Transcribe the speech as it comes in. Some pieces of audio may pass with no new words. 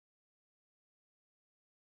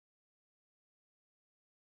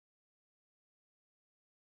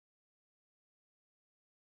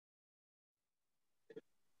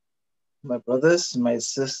My brothers, my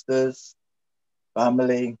sisters,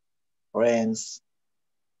 family, friends,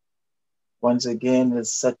 once again,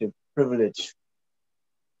 it's such a privilege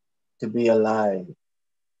to be alive,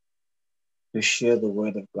 to share the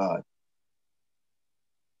word of God.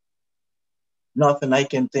 Nothing I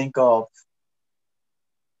can think of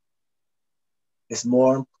is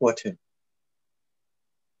more important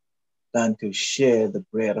than to share the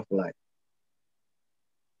bread of life.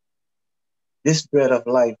 This bread of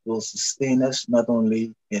life will sustain us not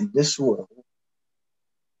only in this world,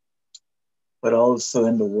 but also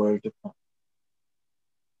in the world to come.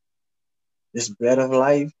 This bread of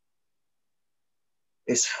life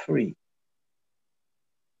is free.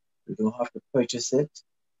 We don't have to purchase it.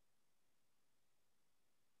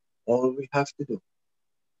 All we have to do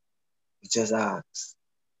is just ask,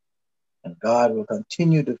 and God will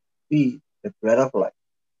continue to feed the bread of life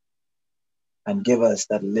and give us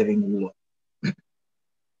that living water.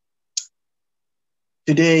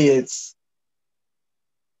 Today is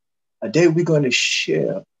a day we're going to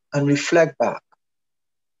share and reflect back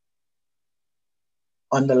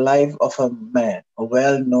on the life of a man, a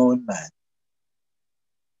well-known man.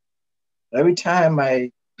 Every time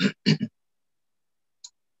I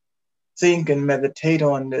think and meditate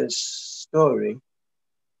on this story,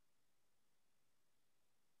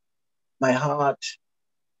 my heart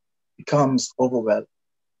becomes overwhelmed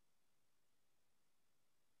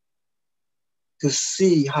to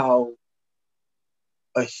see how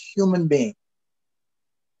a human being,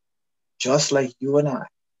 just like you and I,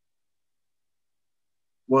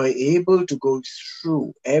 were able to go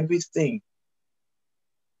through everything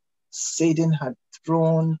Satan had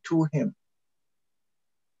thrown to him,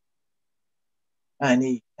 and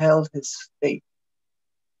he held his faith,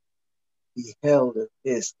 he held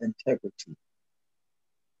his integrity.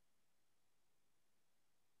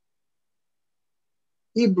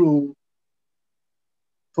 Hebrew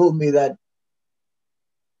told me that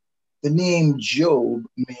the name Job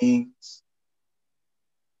means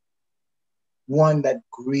one that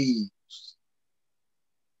grieves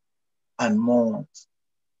and mourns,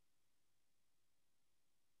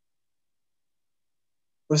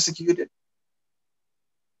 persecuted,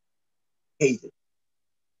 hated.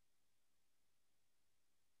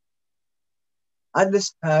 At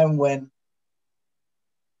this time when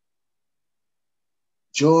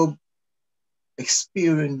Job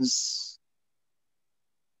experienced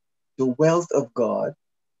the wealth of God,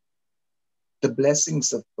 the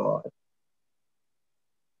blessings of God,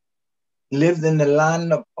 lived in the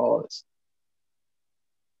land of Oz,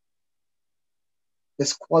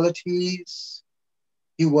 his qualities,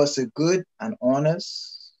 he was a good and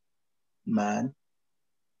honest man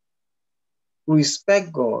who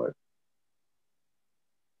respect God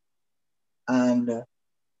and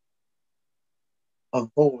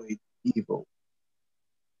avoid evil.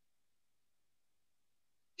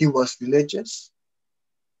 He was religious.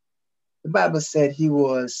 The Bible said he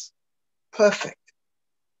was perfect,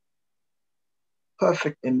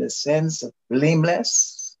 perfect in the sense of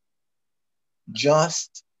blameless,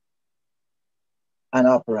 just, and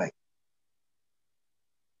upright.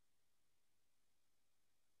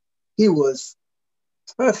 He was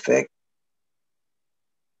perfect,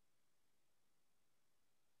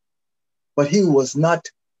 but he was not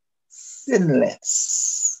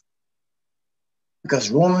sinless.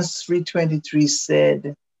 Because Romans 3:23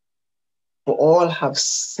 said, for all have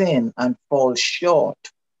sinned and fall short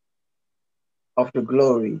of the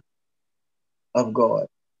glory of God.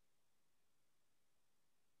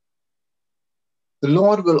 The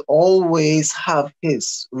Lord will always have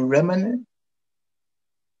his remnant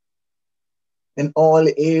in all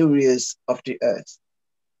areas of the earth.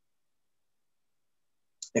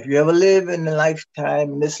 If you ever live in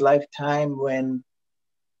this lifetime, when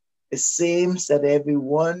it seems that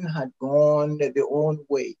everyone had gone their own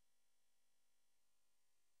way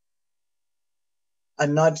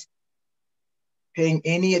and not paying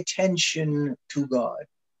any attention to God,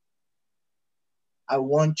 I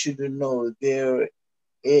want you to know there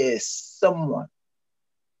is someone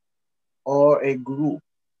or a group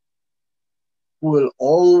who will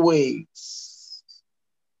always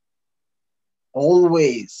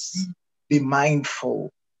be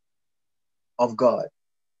mindful of God.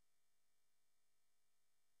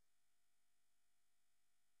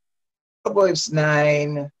 Proverbs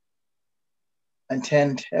 9:10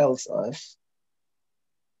 tells us,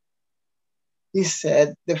 he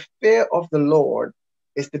said, the fear of the Lord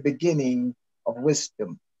is the beginning of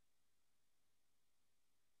wisdom.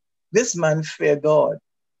 This man feared God.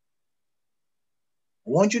 I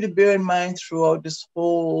want you to bear in mind throughout this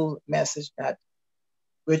whole message that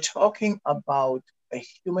we're talking about a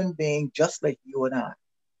human being just like you and I.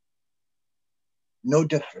 No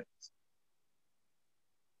difference.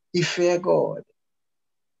 He feared God.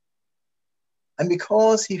 And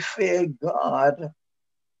because he feared God,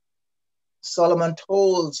 Solomon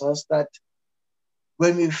tells us that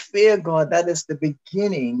when we fear God, that is the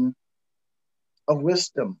beginning of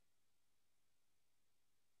wisdom.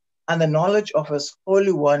 And the knowledge of his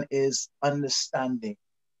Holy One is understanding.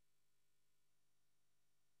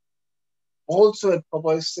 Also in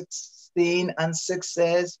Proverbs 16:6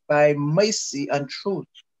 says, by mercy and truth,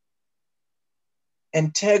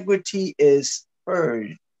 integrity is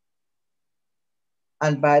purged,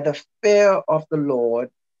 and by the fear of the Lord,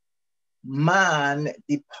 man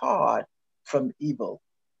depart from evil.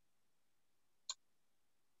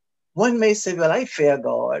 One may say, well, I fear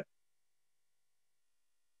God.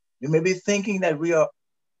 You may be thinking that we are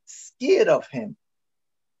scared of him.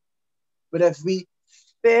 But if we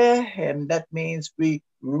fear him, that means we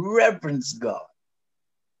reverence God.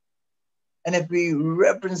 And if we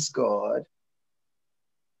reverence God,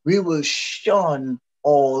 we will shun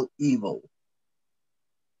all evil.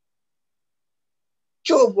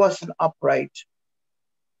 Job was an upright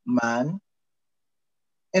man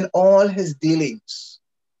in all his dealings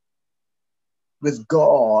with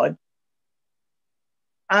God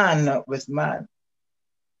and with man.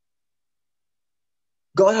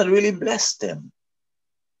 God had really blessed him.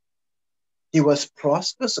 He was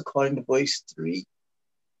prosperous, according to verse 3.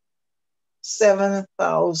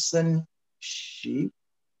 7,000 sheep,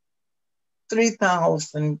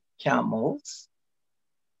 3,000 camels,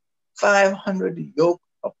 500 yoke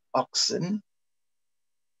of oxen,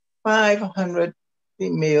 500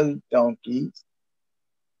 female donkeys,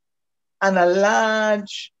 and a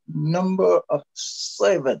large number of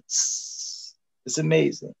servants. It's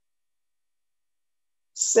amazing.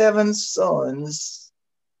 7 sons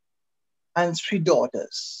and 3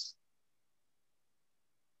 daughters.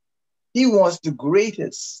 He was the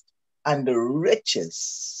greatest and the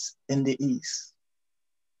richest in the East.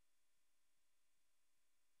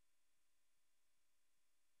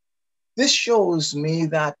 This shows me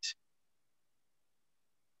that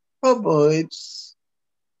Proverbs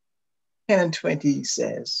 10:20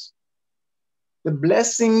 says, the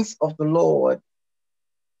blessings of the Lord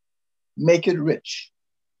make it rich,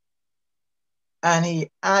 and he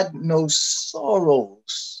add no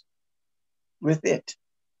sorrows with it.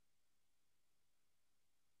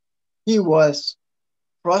 He was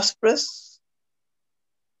prosperous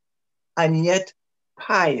and yet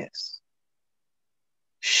pious,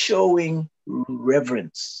 showing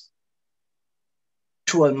reverence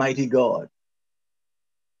to Almighty God.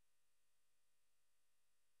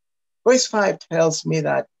 Verse 5 tells me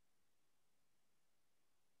that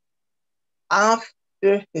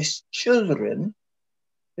after his children,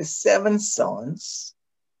 his 7 sons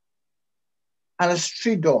and his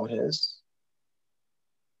 3 daughters,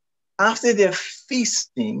 after their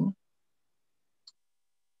feasting,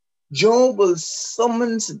 Job will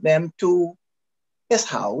summon them to his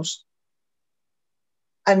house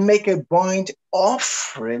and make a burnt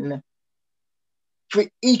offering for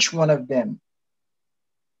each one of them.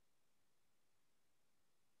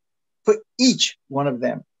 For each one of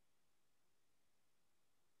them.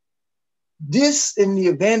 This in the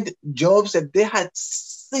event Job said they had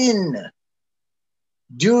sinned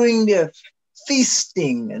during their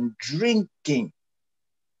feasting and drinking.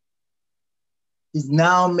 He's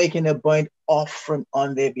now making a burnt offering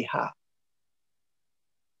on their behalf,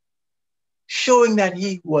 showing that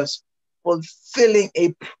he was fulfilling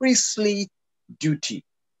a priestly duty.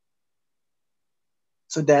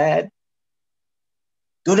 So, Dad,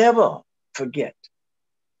 don't ever forget,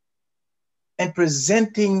 in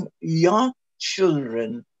presenting your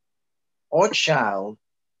children or child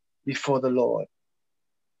before the Lord,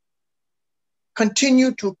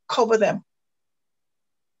 continue to cover them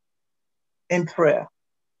in prayer,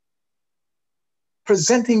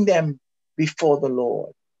 presenting them before the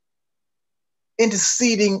Lord,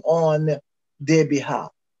 interceding on their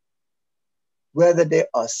behalf, whether they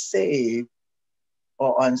are saved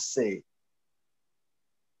or unsaved.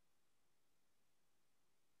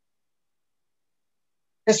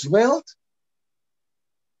 His wealth,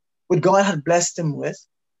 what God had blessed him with,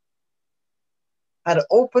 had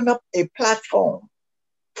opened up a platform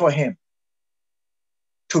for him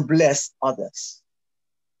to bless others.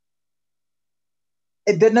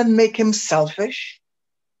 It did not make him selfish,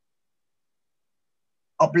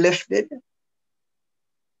 uplifted,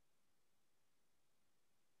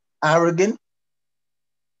 arrogant,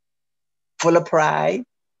 full of pride,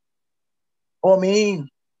 or mean.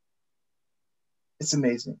 It's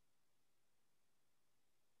amazing.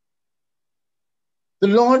 The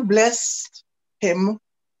Lord blessed him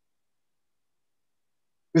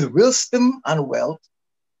with wisdom and wealth,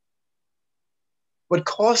 but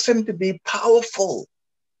caused him to be powerful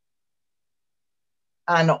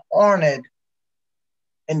and honored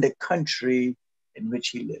in the country in which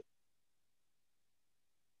he lived.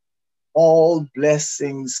 All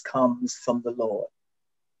blessings comes from the Lord.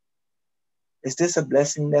 Is this a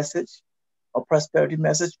blessing message? A prosperity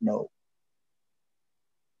message? No.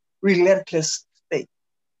 Relentless faith.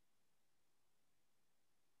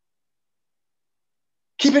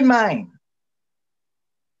 Keep in mind,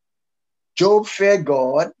 Job feared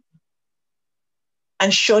God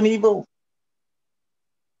and shunned evil.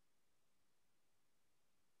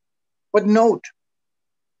 But note,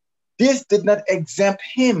 this did not exempt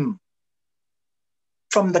him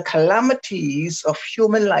from the calamities of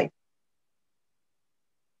human life,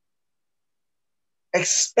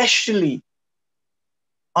 especially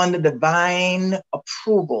under divine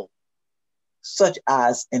approval, such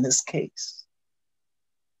as in his case.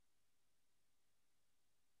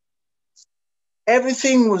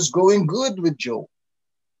 Everything was going good with Job.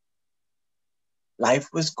 Life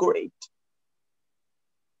was great.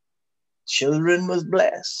 Children was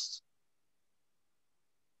blessed.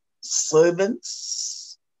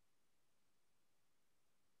 Servants,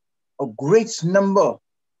 a great number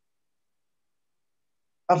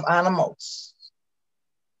of animals.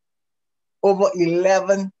 Over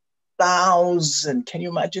 11,000. Can you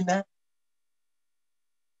imagine that?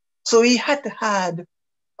 So he had to have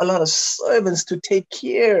a lot of servants to take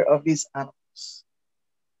care of these animals.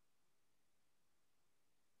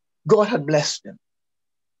 God had blessed him.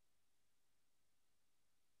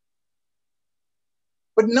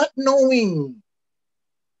 But not knowing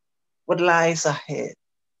what lies ahead.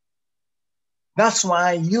 That's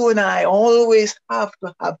why you and I always have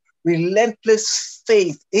to have relentless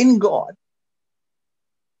faith in God,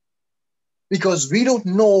 because we don't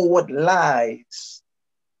know what lies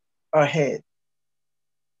ahead.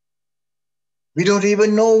 We don't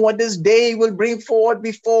even know what this day will bring forward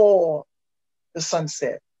before the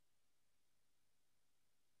sunset.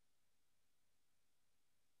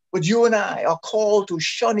 But you and I are called to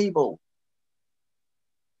shun evil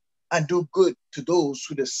and do good to those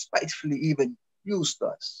who despitefully even used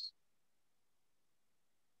us.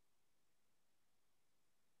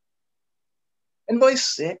 In verse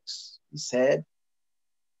 6, he said,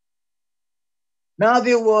 now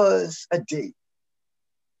there was a day,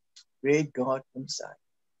 great God from Zion.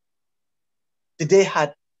 The day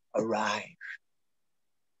had arrived.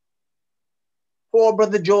 Poor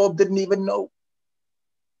brother Job didn't even know.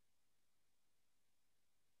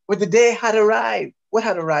 But the day had arrived. What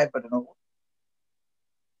had arrived, brother Noah?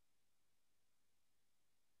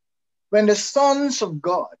 When the sons of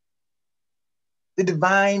God, the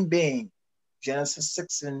divine being, Genesis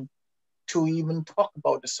 6 and 2 even talk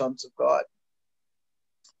about the sons of God,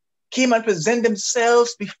 came and present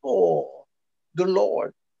themselves before the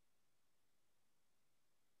Lord.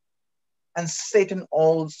 And Satan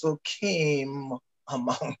also came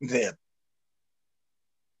among them.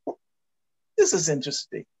 This is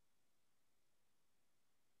interesting.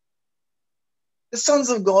 The sons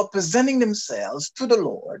of God presenting themselves to the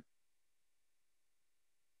Lord.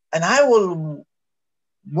 And I will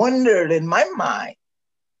wonder in my mind,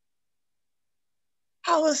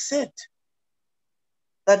 how is it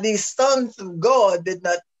that these sons of God did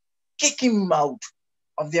not kick him out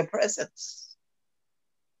of their presence?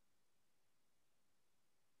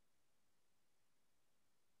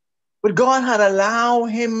 But God had allowed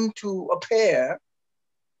him to appear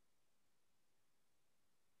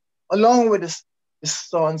along with the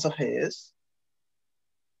sons of his.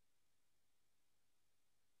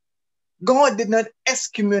 God did not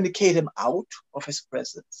excommunicate him out of his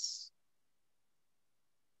presence.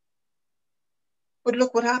 But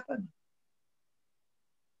look what happened.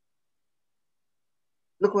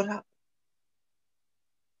 Look what happened.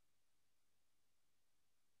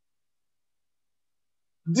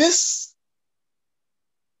 This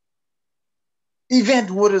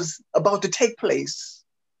event what is about to take place,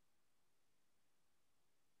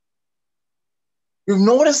 you've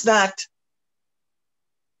noticed that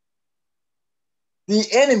the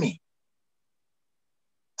enemy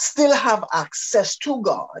still have access to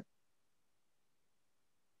God,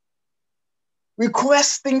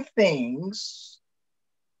 requesting things,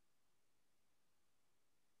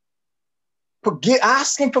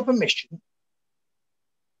 asking for permission,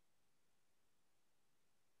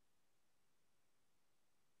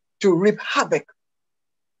 to reap havoc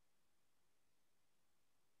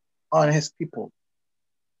on his people.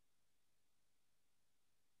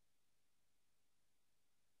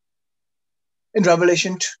 In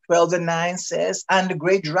Revelation 12 and 9 says, and the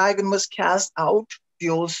great dragon was cast out, the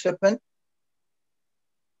old serpent,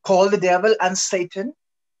 called the devil and Satan,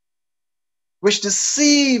 which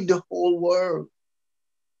deceived the whole world.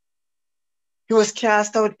 He was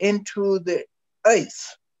cast out into the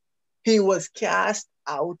earth. He was cast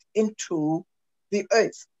out into the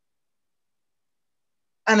earth.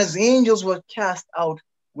 And his angels were cast out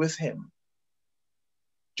with him.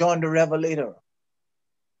 John the Revelator,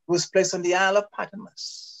 who was placed on the Isle of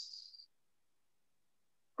Patmos.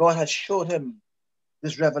 God had showed him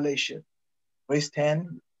this revelation. Verse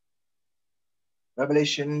 10,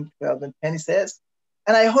 Revelation 12 and 10, he says,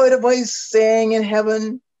 and I heard a voice saying in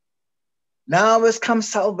heaven, now has come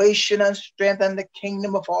salvation and strength and the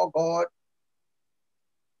kingdom of our God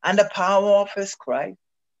and the power of his Christ.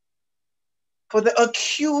 For the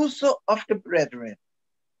accuser of the brethren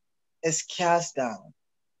is cast down,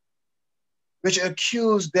 which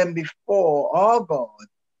accused them before our God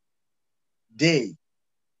day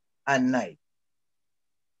and night.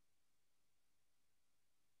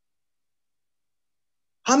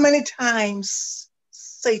 How many times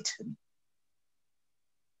Satan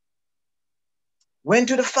went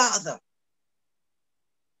to the Father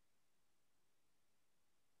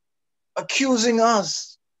accusing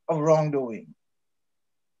us of wrongdoing?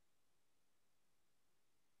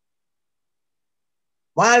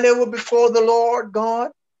 While they were before the Lord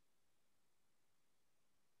God,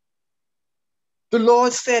 the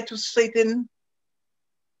Lord said to Satan,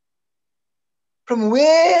 from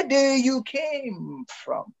where did you came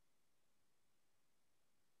from?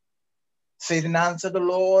 Satan answered the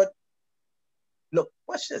Lord, look,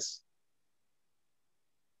 watch this.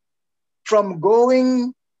 From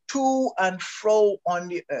going to and fro on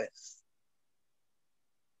the earth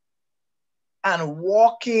and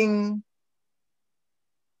walking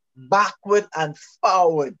backward and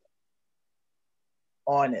forward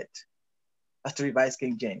on it. That's the Revised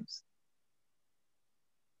King James.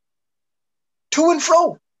 To and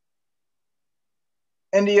fro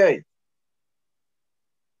in the earth,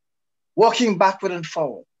 walking backward and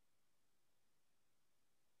forward.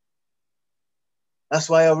 That's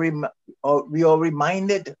why we are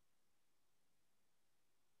reminded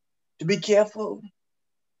to be careful,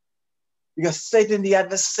 because Satan, the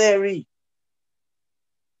adversary,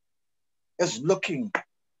 is looking,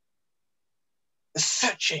 is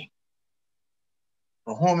searching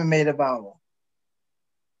for whom he may devour.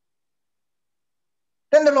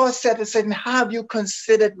 Then the Lord said to Satan, have you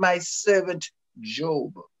considered my servant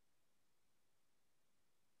Job?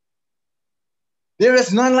 There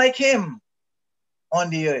is none like him on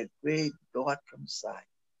the earth. Great God from Zion.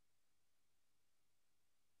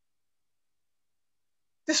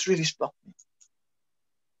 This really struck me.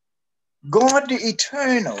 God the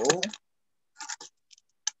Eternal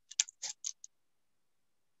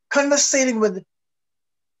conversating with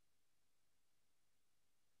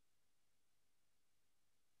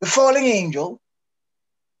the falling angel.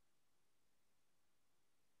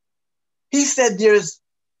 He said there is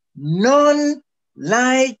none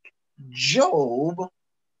like Job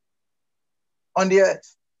on the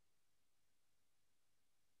earth.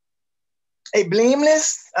 A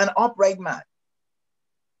blameless and upright man,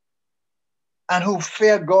 and who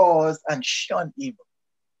fear God and shun evil.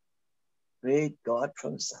 Great God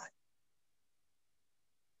from Zion.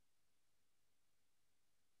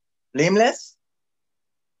 Blameless,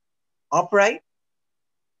 upright,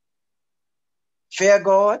 fear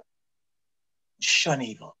God, shun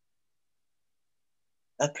evil.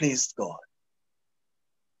 That pleased God.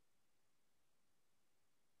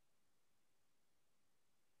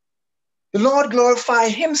 The Lord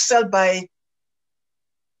glorified himself by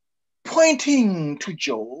pointing to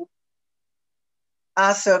Job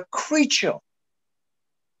as a creature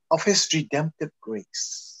of his redemptive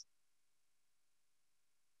grace.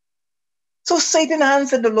 So Satan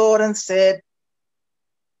answered the Lord and said,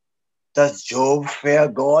 does Job fear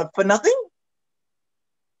God for nothing?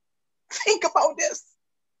 Think about this.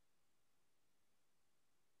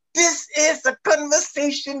 This is a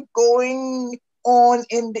conversation going on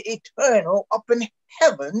in the eternal, up in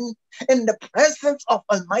heaven, in the presence of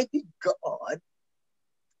Almighty God,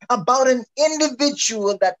 about an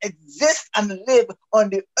individual that exists and lives on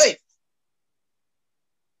the earth.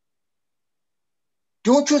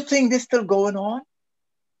 Don't you think this is still going on?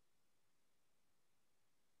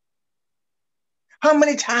 How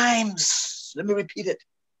many times, let me repeat it,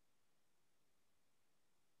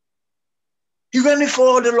 he went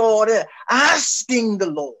before the Lord, asking the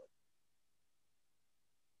Lord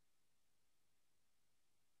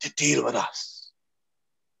to deal with us.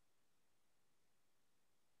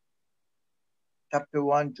 chapter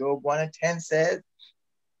 1, Job 1 and 10 says,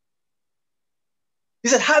 he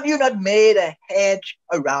said, have you not made a hedge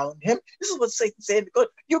around him? This is what Satan said, because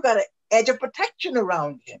you got an edge of protection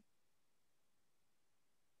around him.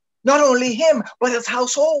 Not only him, but his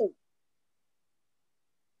household.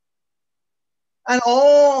 And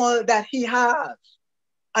all that he has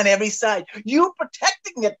on every side. You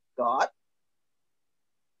protecting it, God.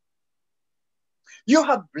 You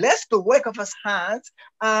have blessed the work of his hands,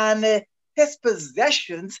 and his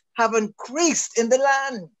possessions have increased in the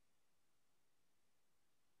land.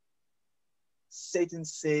 Satan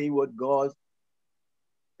say what God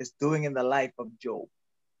is doing in the life of Job.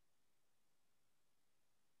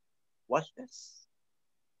 Watch this.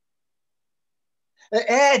 The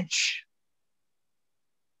edge,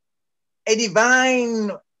 a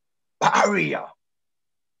divine barrier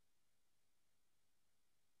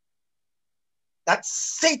that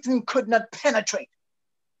Satan could not penetrate.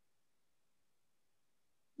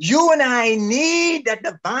 You and I need that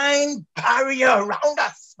divine barrier around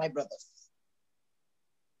us, my brothers,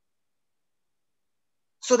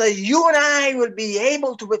 so that you and I will be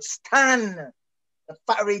able to withstand the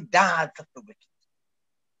fiery darts of the wicked.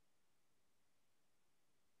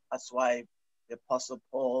 That's why the Apostle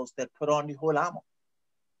Paul said, put on the whole armor,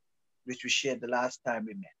 which we shared the last time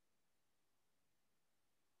we met.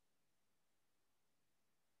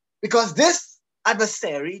 Because this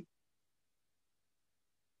adversary,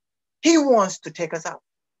 he wants to take us out.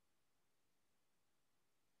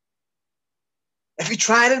 If he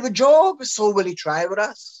tried it with Job, so will he try it with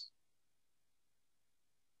us.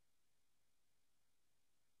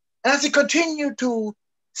 And as he continued to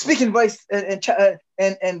speak in verse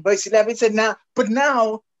 11, he said,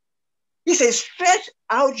 now, he says, stretch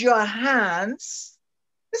out your hands,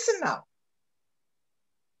 listen now,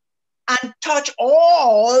 and touch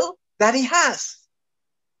all that he has.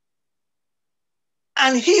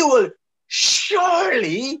 And he will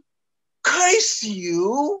surely curse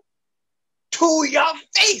you to your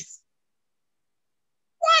face.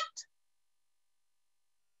 What?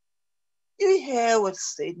 You hear what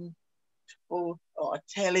Satan told or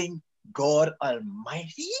telling God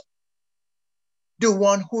Almighty, the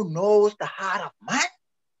one who knows the heart of man,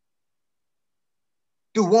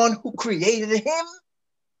 the one who created him?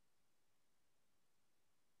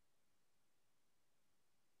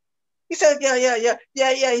 He said,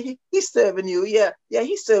 he's serving you.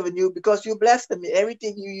 He's serving you because you blessed him.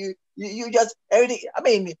 Everything you just, everything. I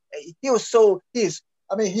mean, he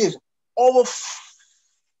is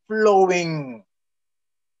overflowing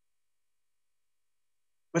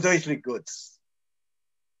with earthly goods.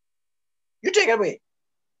 You take it away.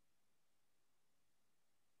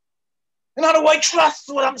 In other words, trust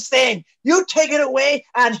what I'm saying. You take it away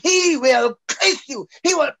and he will curse you.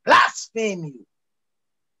 He will blaspheme you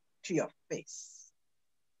to your face.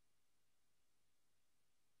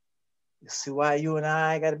 You see why you and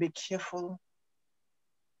I got to be careful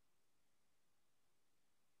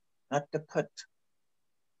not to put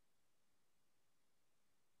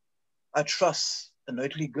our trust in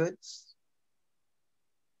earthly goods.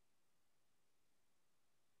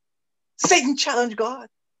 Satan challenged God.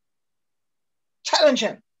 Challenge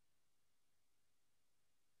him.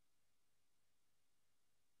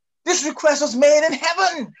 This request was made in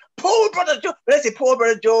heaven. Poor brother Job, let's say poor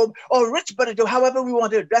brother Job or rich brother Job, however we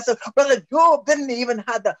want to address it. Brother Job didn't even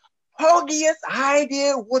have the foggiest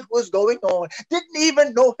idea what was going on. Didn't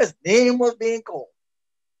even know his name was being called.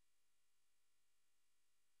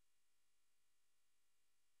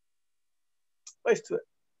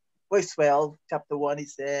 Verse 12, chapter 1, he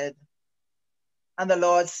said, and the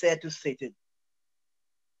Lord said to Satan,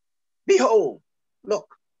 behold,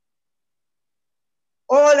 look,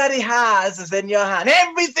 all that he has is in your hand.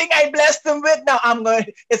 Everything I blessed him with, now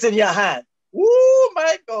it's in your hand. Oh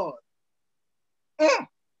my God. To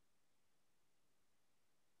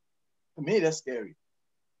me, that's scary.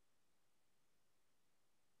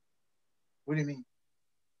 What do you mean?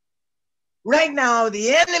 Right now,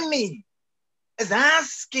 the enemy is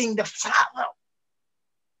asking the Father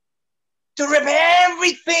to rip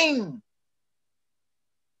everything.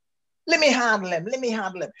 Let me handle him. Let me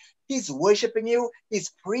handle him. He's worshiping you. He's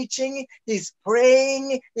preaching. He's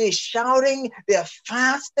praying. He's shouting. They're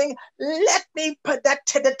fasting. Let me put that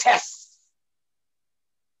to the test.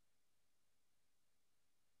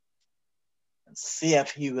 And see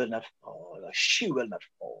if he will not fall or she will not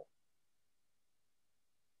fall.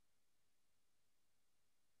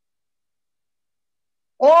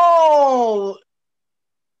 All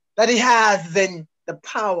that he has in the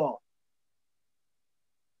power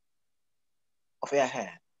of your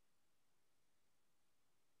hand.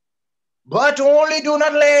 But only do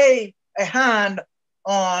not lay a hand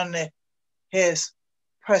on his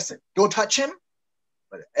person. Don't touch him,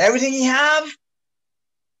 but everything he have,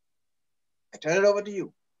 I turn it over to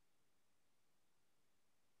you.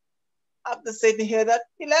 After Satan heard that,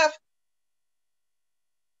 he left.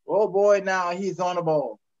 Oh boy, now he's on the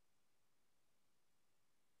ball.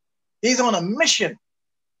 He's on a mission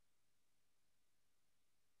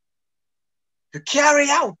to carry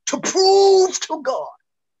out, to prove to God.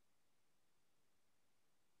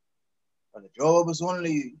 But Job was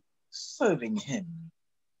only serving him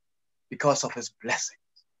because of his blessing.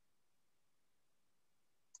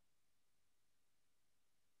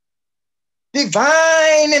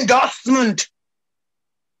 Divine endorsement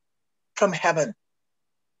from heaven.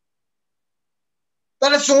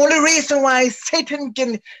 That is the only reason why Satan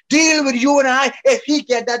can deal with you and I, if he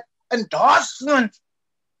get that endorsement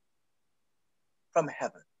from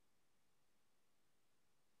heaven.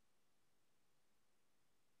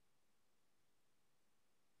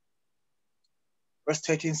 Verse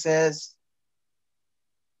 13 says,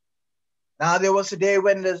 now there was a day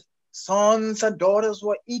when the sons and daughters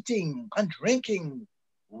were eating and drinking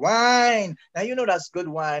wine. Now you know that's good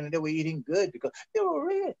wine. They were eating good because they were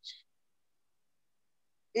rich.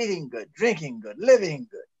 Eating good, drinking good, living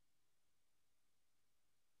good.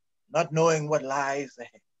 Not knowing what lies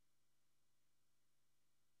ahead.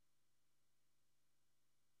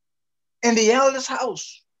 In the eldest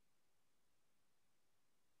house.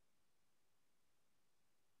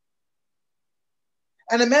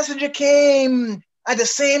 And the messenger came at the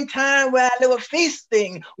same time while they were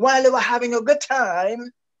feasting, while they were having a good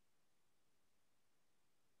time,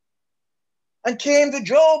 and came to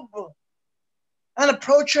Job and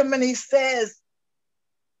approached him, and he says,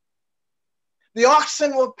 the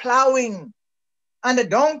oxen were plowing and the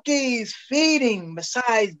donkeys feeding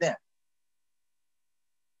beside them.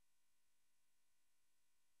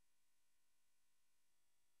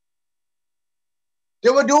 They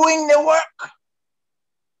were doing their work,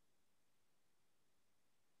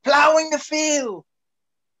 plowing the field.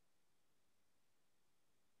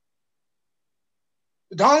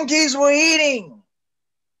 The donkeys were eating.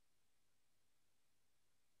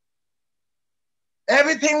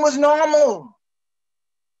 Everything was normal.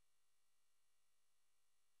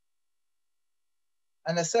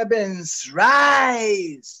 And the servants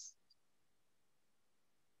rise.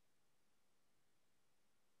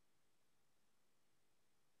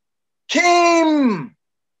 Came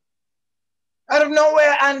out of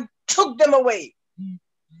nowhere and took them away.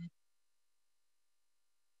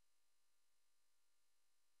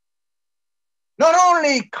 Not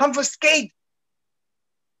only confiscate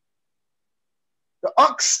the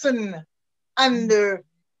oxen and the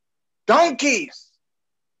donkeys,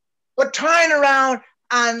 but turn around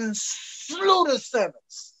and slew the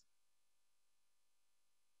servants.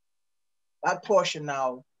 That portion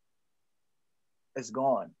now is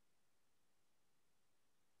gone.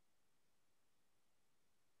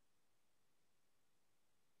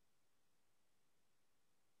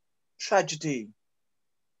 Tragedy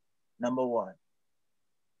number one.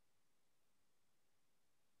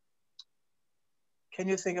 Can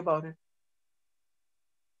you think about it?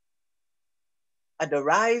 At the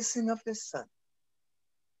rising of the sun,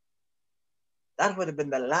 that would have been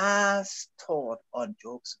the last thought on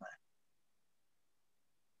Job's mind.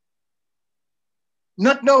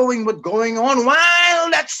 Not knowing what's going on while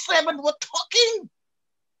that servant was talking.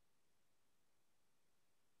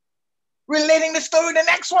 Relating the story, the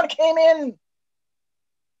next one came in.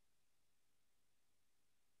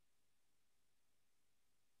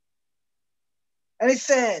 And he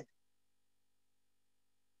said,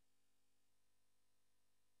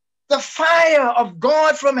 the fire of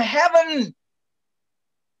God from heaven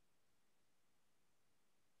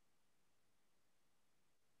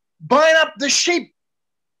burn up the sheep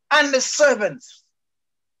and the servants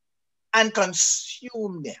and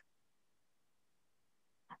consume them.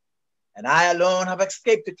 And I alone have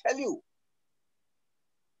escaped to tell you,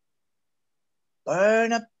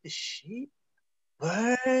 burn up the sheep,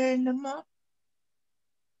 burn them up.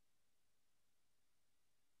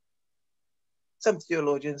 Some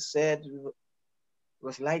theologians said it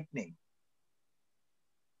was lightning.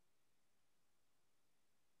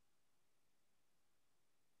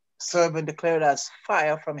 Servant declared as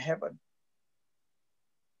fire from heaven.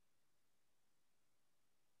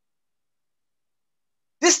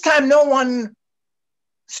 This time no one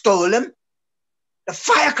stole them. The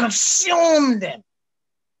fire consumed them.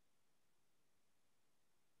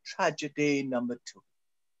 Tragedy number two.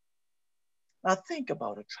 Now think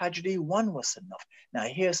about it. Tragedy one was enough. Now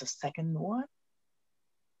here's a second one.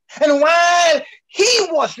 And while he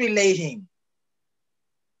was relating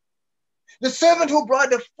The servant who brought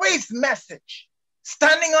the first message,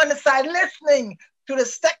 standing on the side, listening to the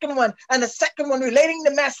second one, and the second one relating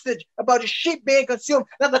the message about the sheep being consumed.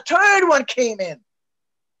 Now the third one came in.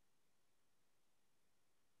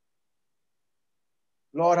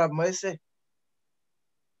 Lord have mercy.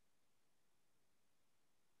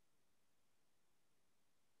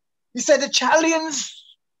 He said the Chaldeans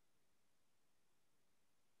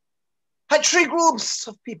had three groups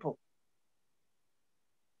of people.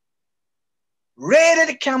 Raided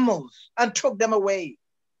the camels and took them away.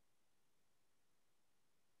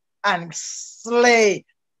 And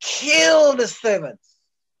killed the servants.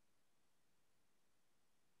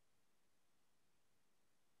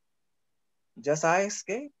 Just I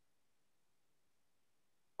escaped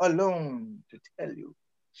alone to tell you.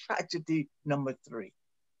 Tragedy number 3.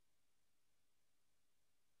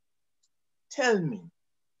 Tell me,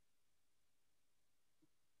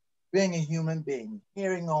 being a human being,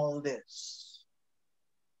 hearing all this,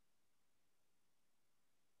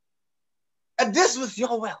 and this was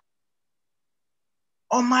your wealth,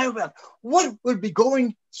 or my wealth, what would be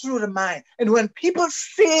going through the mind? And when people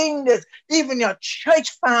seeing this, even your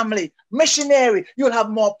church family, missionary, you'll have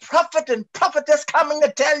more prophet and prophetess coming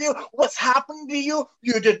to tell you what's happened to you.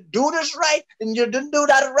 You didn't do this right, and you didn't do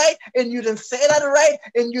that right, and you didn't say that right,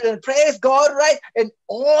 and you didn't praise God right, and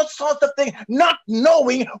all sorts of things, not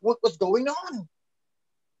knowing what was going on.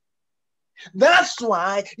 That's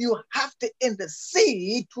why you have to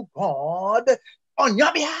intercede to God on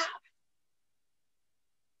your behalf.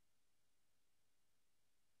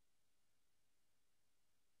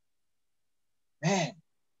 Man,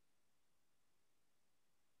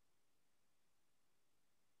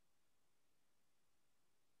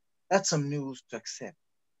 that's some news to accept.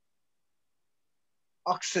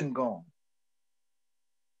 Oxen gone.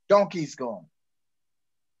 Donkeys gone.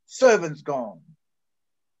 Servants gone.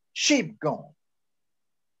 Sheep gone.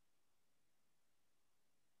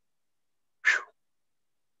 Whew.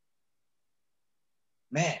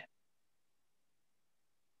 Man.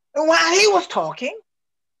 And while he was talking,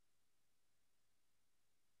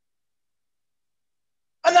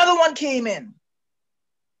 another one came in.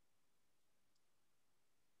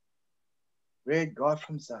 Great God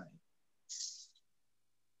from Zion.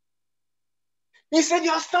 He said,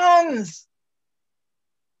 your sons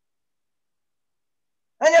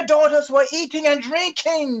and your daughters were eating and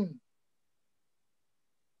drinking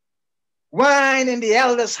wine in the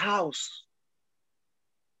elder's house.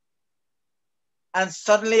 And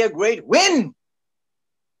suddenly a great wind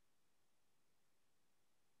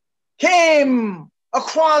came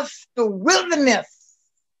across the wilderness.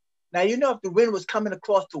 Now, you know, if the wind was coming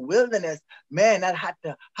across the wilderness, man, that had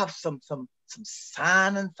to have some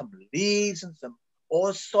sand and some leaves and some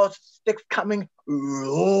all sorts of sticks coming,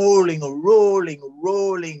 rolling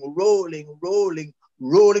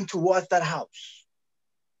towards that house.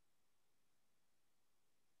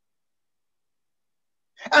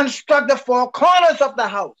 And struck the four corners of the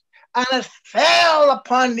house, and it fell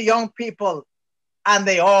upon the young people, and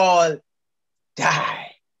they all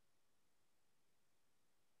died.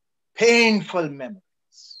 Painful memories.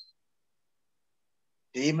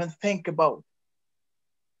 To even think about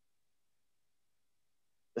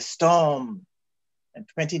the storm in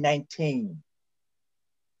 2019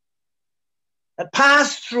 that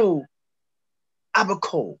passed through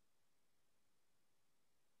Abaco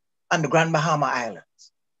and the Grand Bahama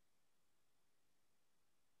Islands.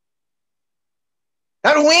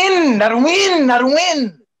 That wind.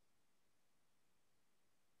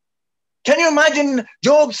 Can you imagine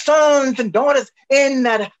Job's sons and daughters in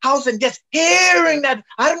that house and just hearing that?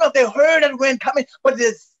 I don't know if they heard that wind coming, but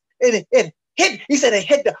it hit. He said it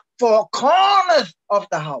hit the four corners of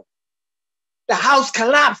the house. The house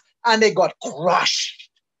collapsed and they got crushed.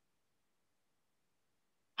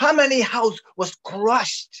 How many house was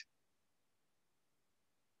crushed?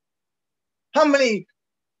 How many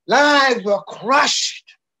lives were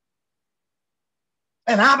crushed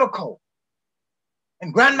in Abaco,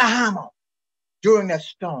 in Grand Bahama during that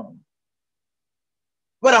storm?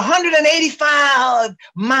 With 185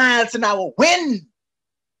 miles an hour wind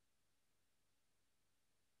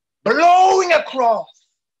blowing across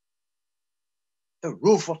the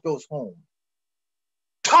roof of those homes,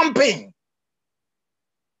 thumping.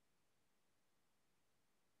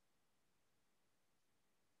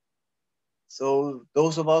 So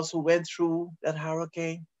those of us who went through that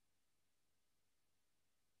hurricane,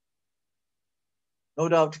 no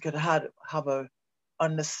doubt could have a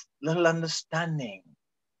little understanding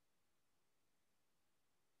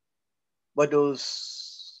what those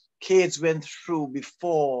kids went through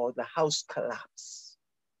before the house collapsed.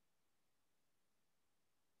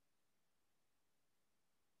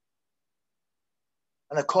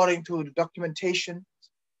 And according to the documentation,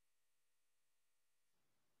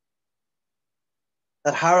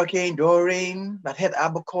 that Hurricane Doreen that hit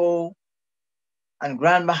Abaco and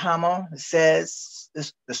Grand Bahama says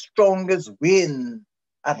is the strongest wind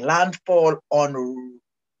at landfall on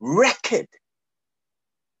record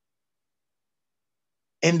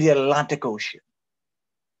in the Atlantic Ocean.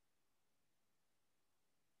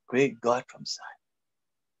 Great God from Zion.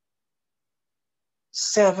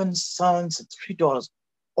 7 sons and 3 daughters,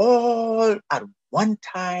 all at one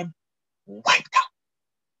time wiped out.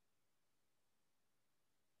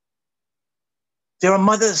 There are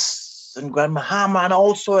mothers in Grand Bahama and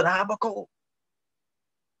also in Abaco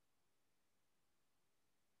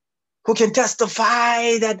who can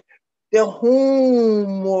testify that their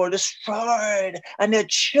home was destroyed and their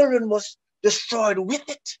children was destroyed with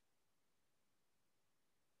it.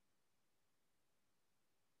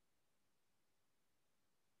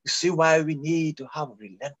 You see why we need to have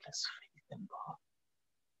relentless faith in God.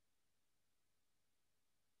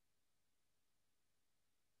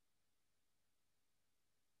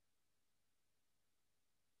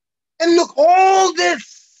 And look, all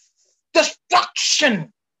this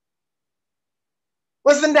destruction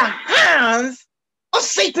was in the hands of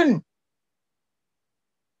Satan.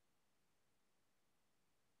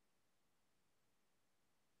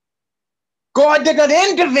 God did not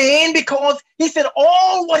intervene because he said,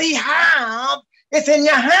 all what he have is in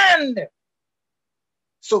your hand.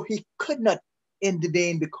 So he could not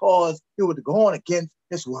intervene because he was going against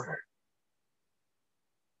his word.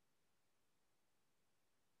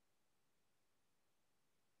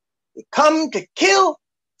 He come to kill,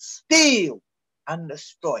 steal, and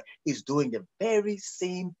destroy. He's doing the very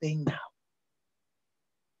same thing now.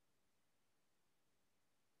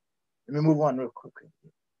 Let me move on real quickly.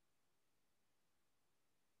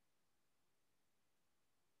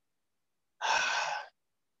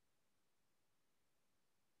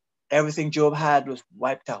 Everything Job had was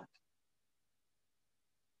wiped out.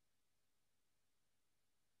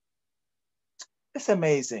 It's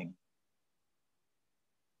amazing.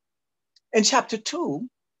 In chapter 2,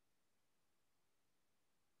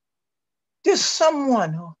 there's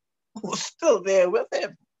someone who was still there with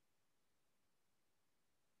him.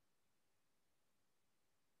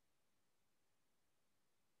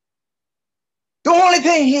 The only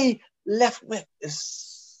thing he left with is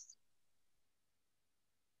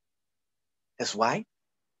his wife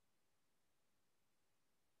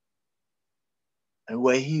and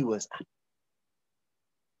where he was at.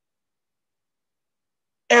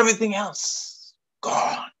 Everything else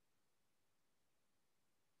gone.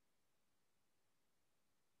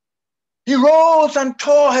 He rose and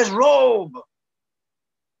tore his robe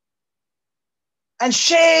and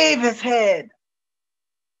shaved his head.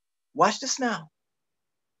 Watch this now.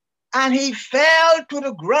 And he fell to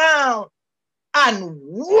the ground and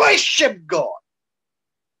worshiped God.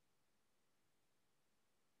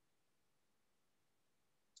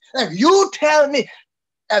 If you tell me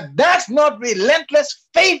that that's not relentless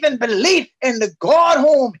faith and belief in the God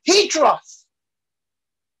whom he trusts,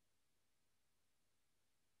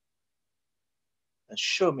 then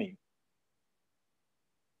show me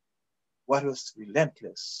what was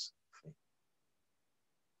relentless faith.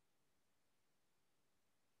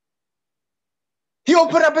 He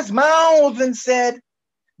opened up his mouth and said,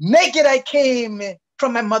 naked I came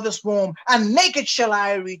from my mother's womb, and naked shall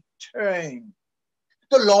I return.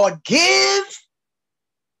 The Lord give,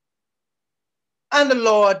 and the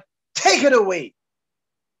Lord take it away.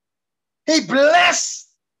 He blessed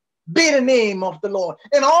be the name of the Lord.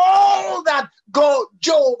 And all that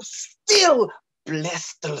Job still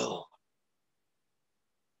blessed the Lord.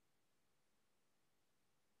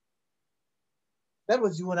 That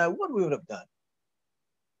was you and I, what we would have done.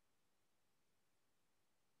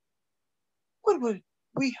 What would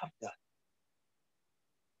we have done?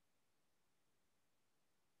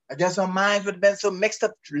 I guess our minds would have been so mixed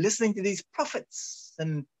up listening to these prophets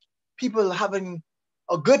and people having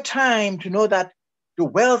a good time to know that the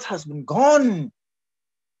wealth has been gone.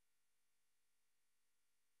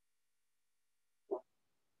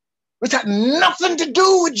 Which had nothing to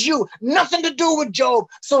do with you, nothing to do with Job.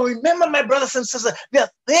 So remember, my brothers and sisters, there are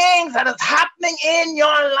things that is happening in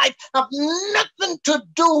your life have nothing to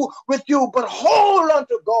do with you, but hold on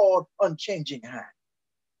to God unchanging hand.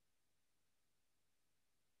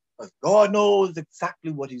 Because God knows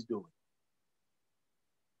exactly what he's doing.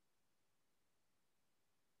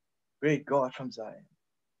 Great God from Zion.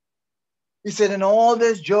 He said, in all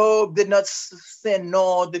this, Job did not sin,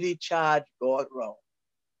 nor did he charge God wrong.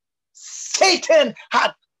 Satan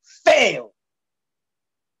had failed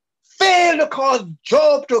to cause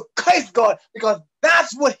Job to curse God, because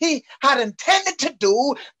That's what he had intended to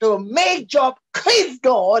do, to make Job please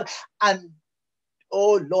God. And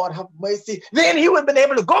oh, Lord, have mercy. Then he would have been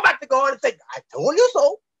able to go back to God and say, I told you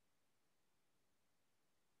so.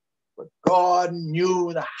 But God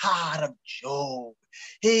knew the heart of Job.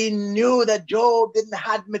 He knew that Job didn't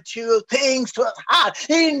have material things to his heart.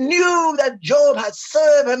 He knew that Job had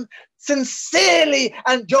served him sincerely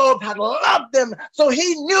and Job had loved him. So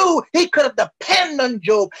he knew he could have depended on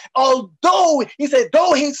Job. Although he said,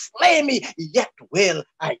 though he slay me, yet will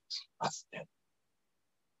I trust him.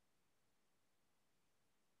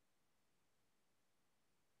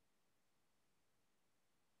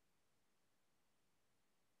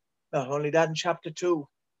 Not only that, in chapter 2,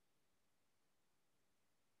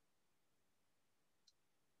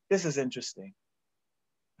 this is interesting.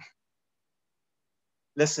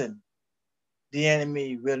 Listen, the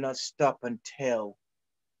enemy will not stop until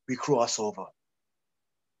we cross over.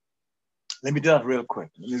 Let me do that real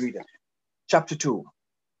quick. Let me read it. Chapter 2.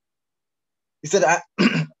 He said,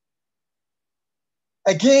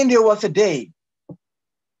 again, there was a day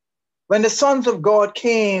when the sons of God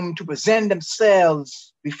came to present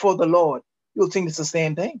themselves before the Lord. You'll think it's the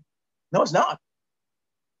same thing. No, it's not.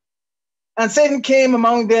 And Satan came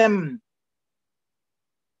among them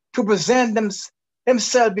to present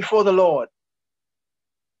himself before the Lord.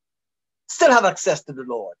 Still have access to the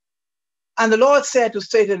Lord. And the Lord said to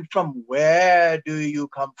Satan, from where do you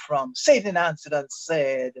come from? Satan answered and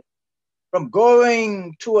said, from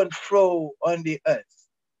going to and fro on the earth,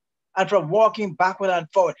 and from walking backward and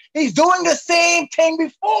forward. He's doing the same thing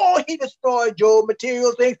before he destroyed Job,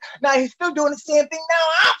 material things. Now he's still doing the same thing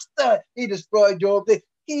now after he destroyed Job.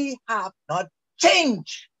 He have not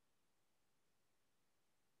changed.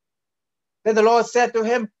 Then the Lord said to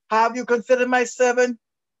him, have you considered my servant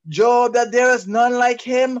Job, that there is none like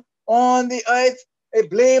him on the earth, a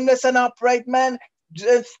blameless and upright man,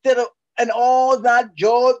 and all that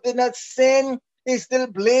Job did not sin? He's still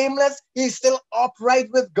blameless. He's still upright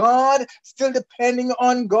with God, still depending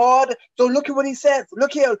on God. So look at what he says.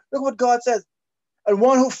 Look here. Look what God says. And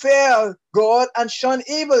one who fear God and shun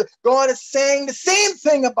evil. God is saying the same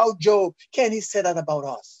thing about Job. Can he say that about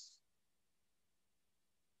us?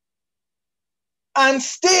 And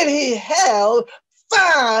still he held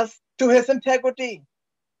fast to his integrity.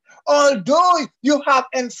 Although you have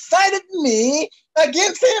incited me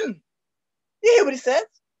against him. You hear what he says?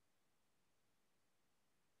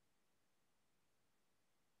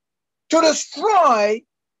 To destroy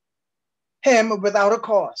him without a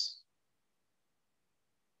cause.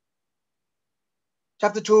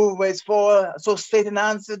 Chapter 2, verse 4. So Satan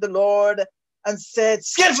answered the Lord and said,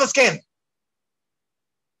 skin for skin.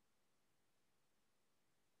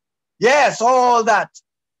 Yes, all that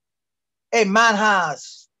a man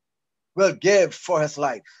has will give for his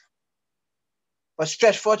life. But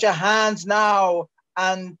stretch forth your hands now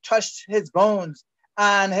and touch his bones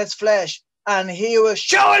and his flesh, and he will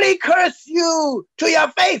surely curse you to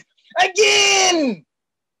your face again.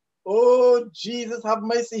 Oh, Jesus, have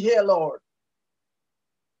mercy here, Lord.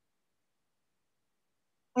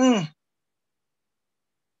 My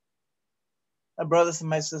brothers and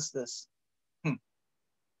my sisters,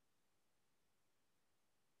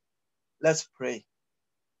 let's pray.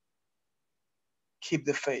 Keep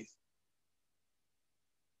the faith.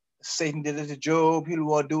 Satan did it to Job, he'll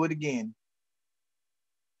want to do it again.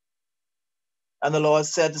 And the Lord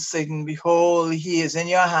said to Satan, behold, he is in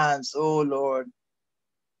your hands, O Lord,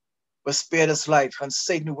 but spare his life. And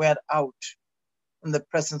Satan went out in the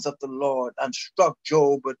presence of the Lord and struck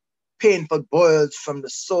Job with painful boils from the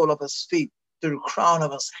sole of his feet to the crown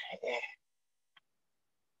of his head.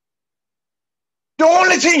 The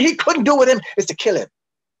only thing he couldn't do with him is to kill him.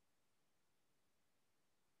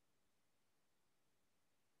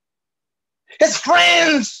 His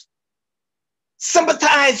friends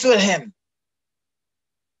sympathized with him.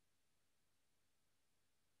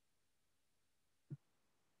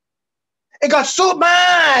 It got so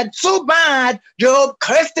bad, Job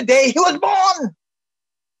cursed the day he was born.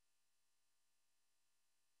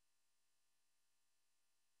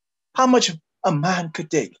 How much a man could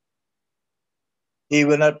take? He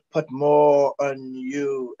will not put more on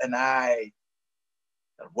you and I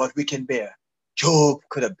than what we can bear. Job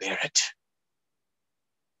could have bear it.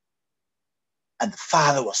 And the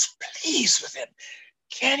Father was pleased with him.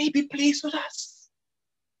 Can he be pleased with us?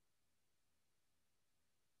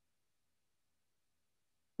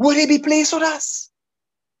 Would he be pleased with us?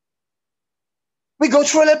 We go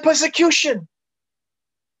through a little persecution.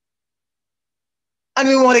 And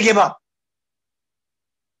we want to give up.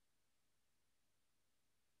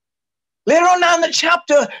 Later on down the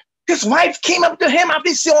chapter, His wife came up to him after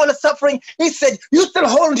he saw all the suffering. He said, you still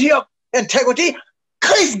hold to your integrity?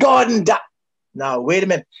 Curse God and die. Now, wait a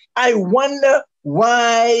minute. I wonder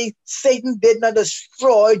why Satan did not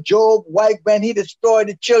destroy Job's wife when he destroyed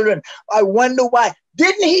the children. I wonder why.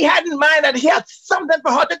 Didn't he have in mind that he had something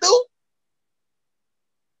for her to do?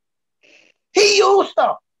 He used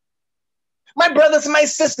her. My brothers and my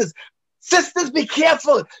sisters, be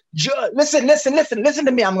careful. Listen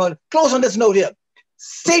to me. I'm going to close on this note here.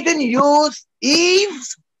 Satan used Eve.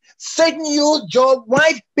 Satan used Job's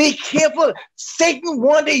wife. Be careful. Satan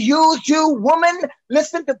wanted to use you, woman.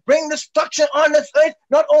 Listen, to bring destruction on this earth.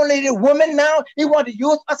 Not only the woman now, he wanted to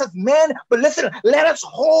use us as men. But listen, let us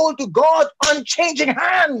hold to God's unchanging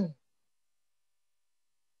hand.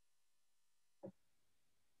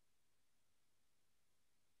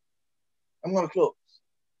 I'm going to close.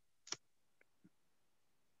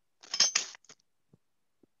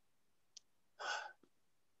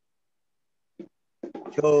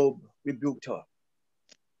 Job rebuked her.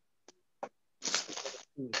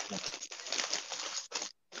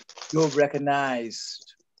 Job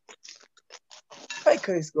recognized, I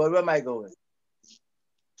curse God, where am I going?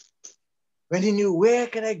 When he knew, where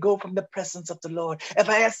can I go from the presence of the Lord? If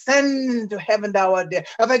I ascend to heaven, thou art there.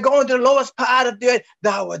 If I go into the lowest part of the earth,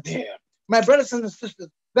 thou art there. My brothers and sisters,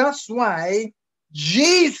 that's why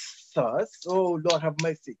Jesus, oh Lord have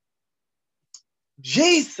mercy,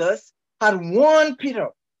 Jesus had warned Peter.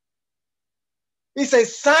 He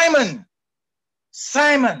says, Simon,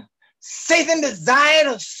 Simon, Satan desired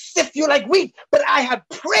to sift you like wheat, but I have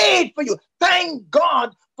prayed for you. Thank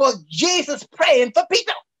God for Jesus praying for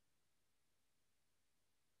Peter.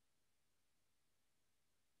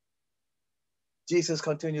 Jesus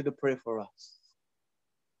continued to pray for us.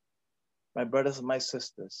 My brothers and my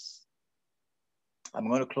sisters, I'm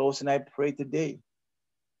going to close and I pray today.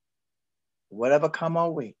 Whatever come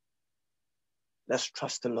our way, let's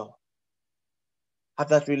trust the Lord. Have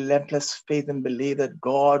that relentless faith and believe that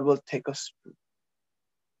God will take us through.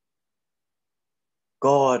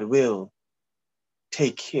 God will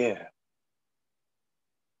take care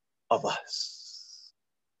of us.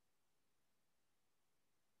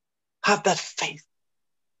 Have that faith.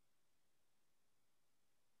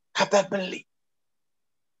 Have that belief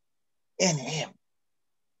in him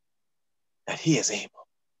that he is able.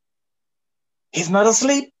 He's not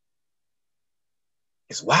asleep.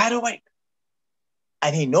 He's wide awake.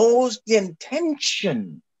 And he knows the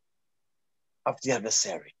intention of the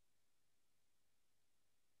adversary.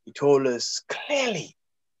 He told us clearly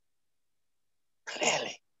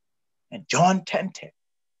in John 10:10,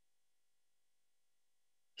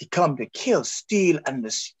 he come to kill, steal, and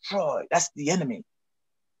destroy. That's the enemy.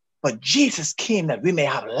 But Jesus came that we may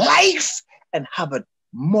have life and have it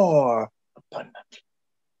more abundantly.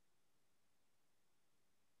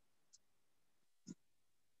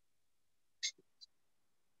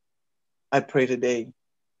 I pray today,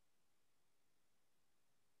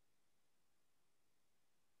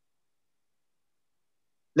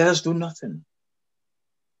 let us do nothing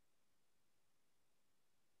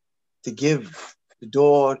to give the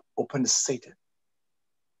door open to Satan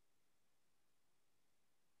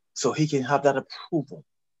so he can have that approval.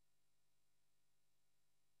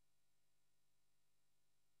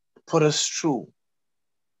 Put us through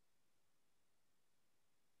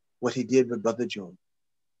what he did with Brother Job.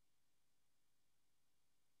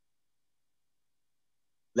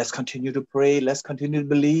 Let's continue to pray. Let's continue to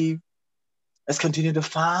believe. Let's continue to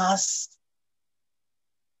fast.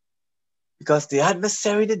 Because the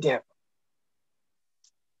adversary, the devil,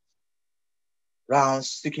 round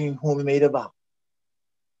seeking whom he made a vow,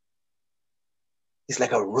 is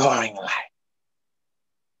like a roaring lion.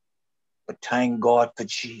 But thank God for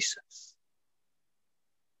Jesus.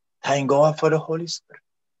 Thank God for the Holy Spirit,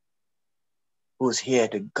 who's here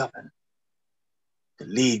to govern, to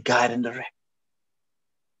lead, guide, and direct.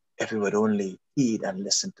 If we would only heed and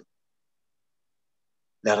listen to him.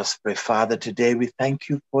 Let us pray. Father, today we thank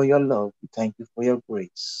you for your love. We thank you for your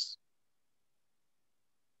grace.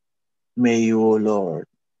 May you, O Lord,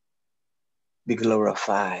 be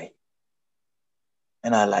glorified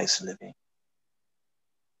in our lives living.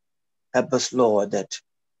 Help us, Lord, that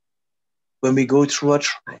when we go through our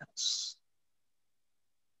trials,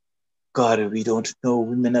 God, we don't know,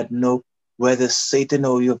 we may not know whether Satan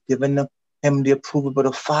or you have given him the approval, but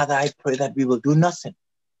oh, Father, I pray that we will do nothing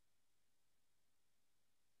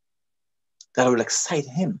that will excite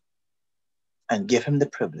him and give him the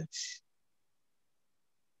privilege,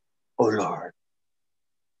 oh Lord,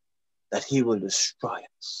 that he will destroy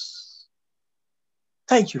us.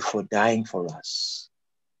 Thank you for dying for us.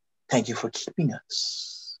 Thank you for keeping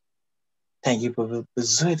us. Thank you for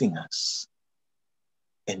preserving us.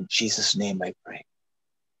 In Jesus' name I pray.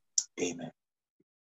 Amen.